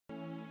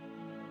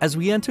As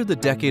we enter the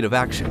decade of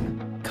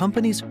action,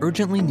 companies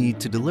urgently need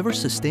to deliver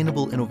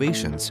sustainable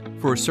innovations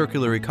for a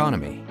circular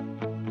economy.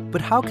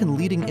 But how can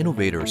leading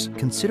innovators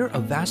consider a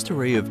vast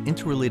array of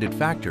interrelated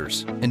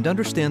factors and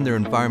understand their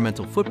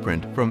environmental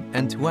footprint from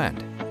end to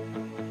end?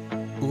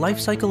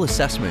 Lifecycle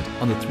assessment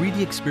on the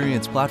 3D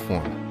Experience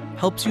platform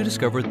helps you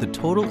discover the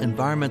total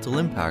environmental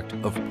impact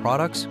of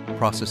products,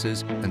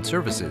 processes, and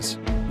services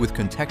with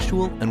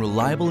contextual and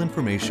reliable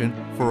information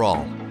for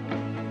all.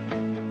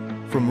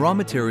 From raw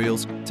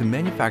materials to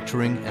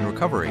manufacturing and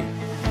recovery,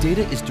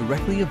 data is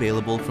directly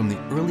available from the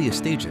earliest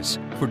stages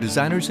for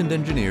designers and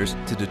engineers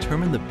to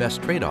determine the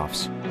best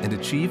trade-offs and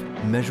achieve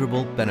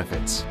measurable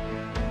benefits.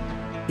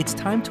 It's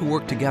time to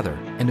work together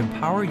and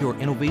empower your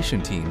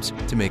innovation teams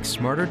to make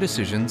smarter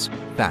decisions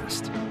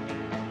fast.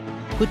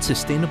 Put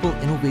sustainable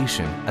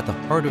innovation at the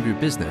heart of your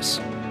business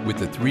with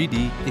the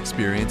 3D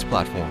Experience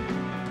platform.